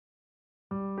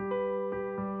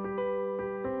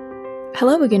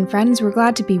Hello again, friends. We're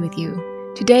glad to be with you.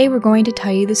 Today we're going to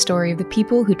tell you the story of the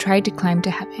people who tried to climb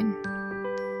to heaven.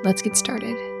 Let's get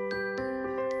started.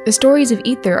 The stories of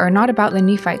Ether are not about the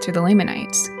Nephites or the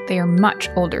Lamanites. They are much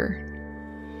older.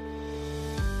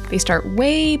 They start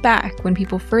way back when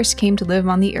people first came to live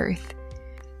on the earth.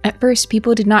 At first,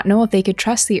 people did not know if they could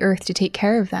trust the earth to take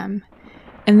care of them.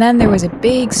 And then there was a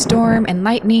big storm and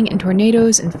lightning and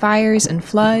tornadoes and fires and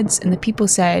floods, and the people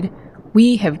said,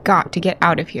 "We have got to get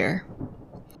out of here."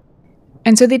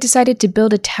 And so they decided to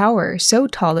build a tower so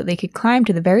tall that they could climb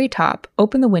to the very top,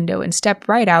 open the window, and step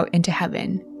right out into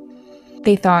heaven.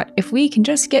 They thought, if we can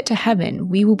just get to heaven,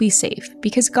 we will be safe,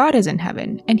 because God is in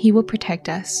heaven, and He will protect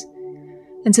us.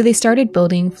 And so they started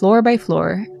building floor by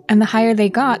floor, and the higher they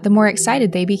got, the more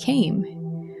excited they became.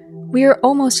 "We are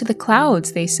almost to the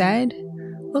clouds," they said.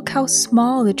 "Look how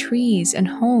small the trees and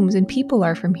homes and people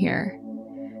are from here.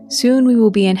 Soon we will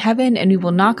be in heaven, and we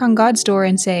will knock on God's door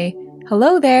and say,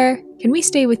 'Hello there, can we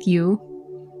stay with you?'"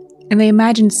 And they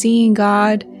imagined seeing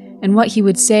God and what He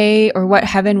would say or what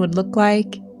heaven would look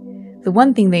like. The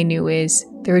one thing they knew is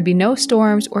there would be no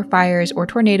storms or fires or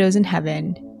tornadoes in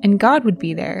heaven, and God would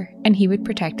be there, and He would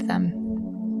protect them.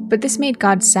 But this made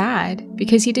God sad,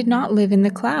 because He did not live in the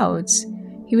clouds.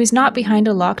 He was not behind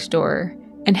a locked door,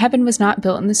 and heaven was not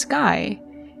built in the sky.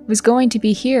 It was going to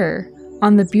be here,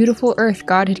 on the beautiful earth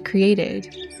God had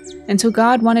created. And so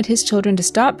God wanted His children to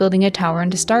stop building a tower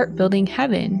and to start building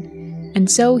heaven. And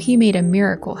so He made a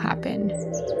miracle happen.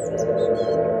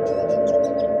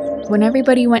 When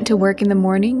everybody went to work in the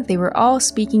morning, they were all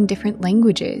speaking different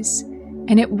languages.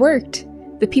 And it worked.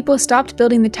 The people stopped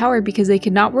building the tower because they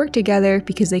could not work together,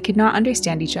 because they could not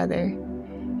understand each other.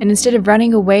 And instead of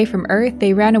running away from Earth,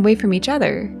 they ran away from each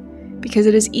other, because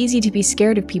it is easy to be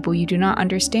scared of people you do not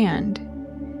understand.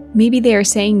 Maybe they are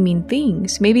saying mean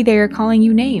things. Maybe they are calling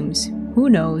you names. Who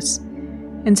knows?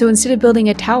 And so instead of building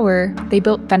a tower, they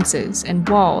built fences and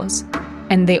walls,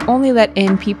 and they only let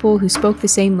in people who spoke the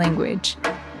same language.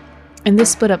 And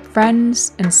this split up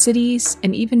friends and cities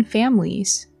and even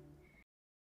families.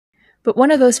 But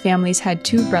one of those families had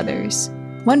two brothers.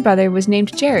 One brother was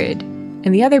named Jared,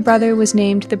 and the other brother was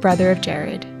named the brother of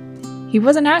Jared. He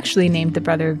wasn't actually named the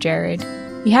brother of Jared.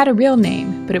 He had a real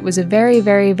name, but it was a very,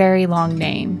 very, very long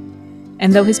name.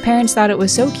 And though his parents thought it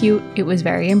was so cute, it was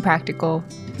very impractical.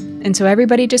 And so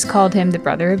everybody just called him the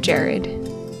brother of Jared.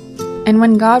 And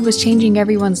when God was changing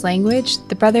everyone's language,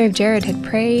 the brother of Jared had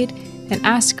prayed and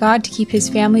asked God to keep his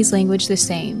family's language the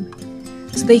same,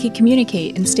 so they could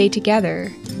communicate and stay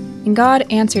together. And God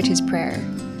answered his prayer.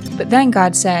 But then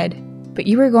God said, "But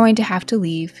you are going to have to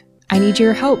leave. I need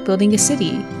your help building a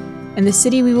city. And the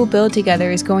city we will build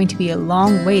together is going to be a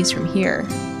long ways from here."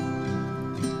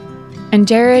 And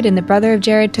Jared and the brother of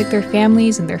Jared took their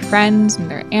families and their friends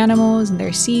and their animals and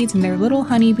their seeds and their little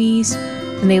honeybees,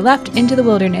 and they left into the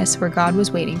wilderness where God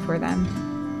was waiting for them.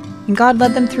 And God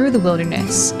led them through the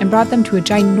wilderness and brought them to a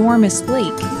ginormous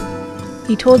lake.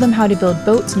 He told them how to build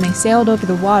boats, and they sailed over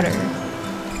the water.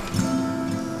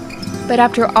 But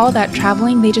after all that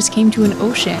traveling, they just came to an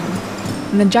ocean.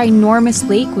 And the ginormous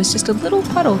lake was just a little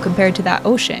puddle compared to that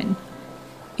ocean.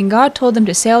 And God told them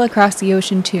to sail across the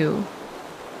ocean too.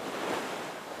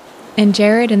 And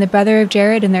Jared and the brother of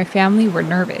Jared and their family were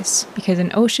nervous, because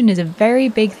an ocean is a very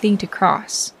big thing to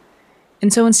cross.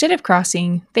 And so instead of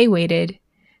crossing, they waited.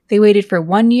 They waited for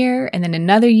 1 year, and then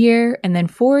another year, and then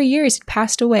 4 years had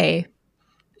passed away.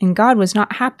 And God was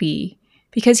not happy,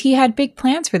 because He had big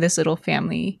plans for this little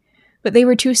family, but they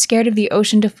were too scared of the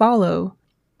ocean to follow.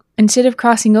 Instead of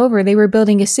crossing over, they were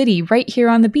building a city right here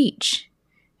on the beach.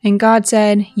 And God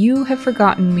said, "You have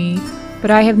forgotten me, but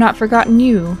I have not forgotten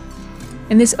you.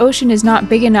 And this ocean is not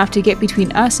big enough to get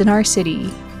between us and our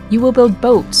city. You will build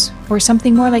boats, or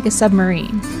something more like a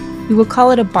submarine. We will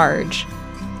call it a barge.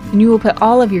 And you will put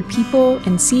all of your people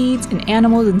and seeds and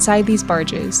animals inside these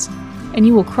barges. And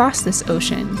you will cross this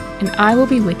ocean, and I will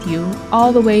be with you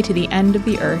all the way to the end of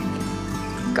the earth."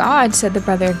 "God," said the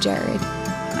brother of Jared,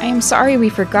 "I am sorry we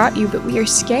forgot you, but we are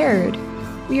scared.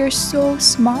 We are so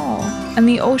small, and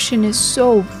the ocean is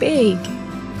so big.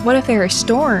 What if there are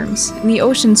storms, and the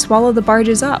ocean swallow the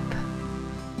barges up?"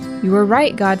 "You are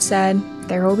right," God said.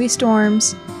 "There will be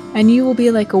storms, and you will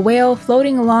be like a whale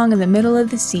floating along in the middle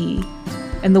of the sea.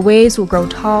 And the waves will grow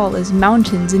tall as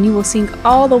mountains, and you will sink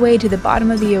all the way to the bottom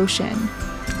of the ocean.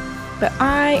 But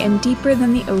I am deeper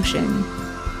than the ocean,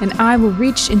 and I will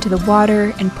reach into the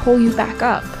water and pull you back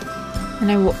up.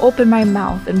 And I will open my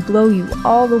mouth and blow you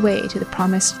all the way to the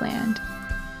promised land."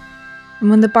 And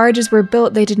when the barges were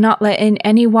built, they did not let in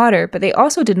any water, but they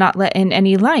also did not let in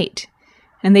any light.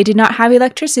 And they did not have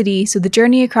electricity, so the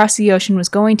journey across the ocean was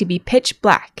going to be pitch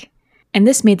black. And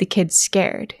this made the kids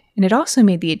scared, and it also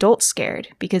made the adults scared,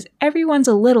 because everyone's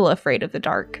a little afraid of the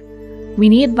dark. "We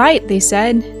need light," they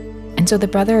said. And so the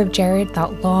brother of Jared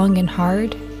thought long and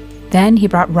hard. Then he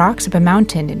brought rocks up a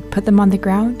mountain and put them on the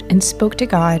ground and spoke to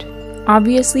God.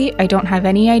 "Obviously, I don't have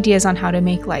any ideas on how to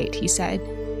make light," he said.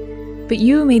 "But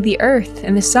you made the earth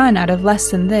and the sun out of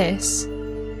less than this.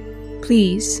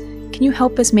 Please, can you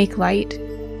help us make light?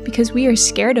 Because we are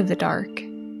scared of the dark."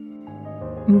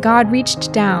 And God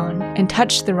reached down and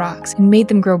touched the rocks and made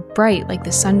them grow bright like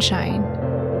the sunshine.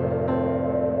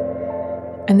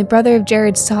 And the brother of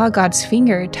Jared saw God's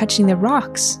finger touching the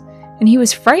rocks, and he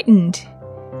was frightened.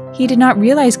 He did not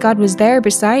realize God was there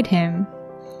beside him.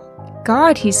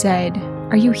 "God," he said,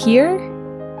 "are you here?"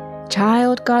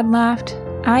 "Child," God laughed,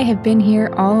 "I have been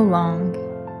here all along."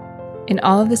 And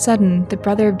all of a sudden, the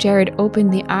brother of Jared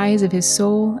opened the eyes of his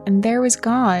soul, and there was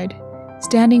God,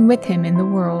 standing with him in the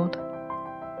world.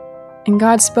 And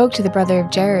God spoke to the brother of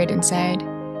Jared and said,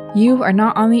 "You are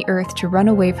not on the earth to run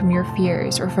away from your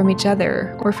fears, or from each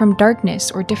other, or from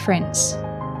darkness or difference.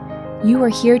 You are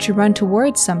here to run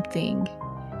towards something,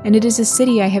 and it is a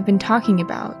city I have been talking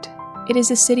about. It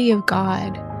is a city of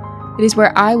God. It is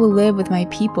where I will live with my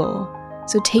people.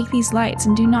 So take these lights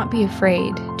and do not be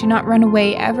afraid. Do not run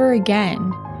away ever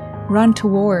again. Run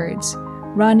towards.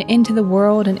 Run into the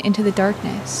world and into the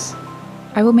darkness.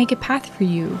 I will make a path for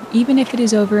you, even if it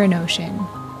is over an ocean.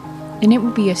 And it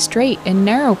will be a straight and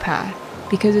narrow path,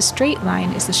 because a straight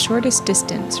line is the shortest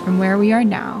distance from where we are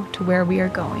now to where we are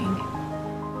going.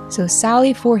 So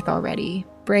sally forth already,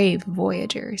 brave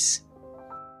voyagers."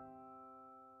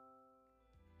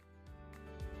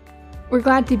 We're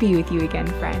glad to be with you again,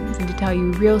 friends, and to tell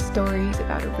you real stories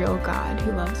about a real God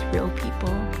who loves real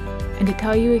people, and to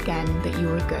tell you again that you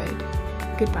are good.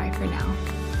 Goodbye for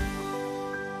now.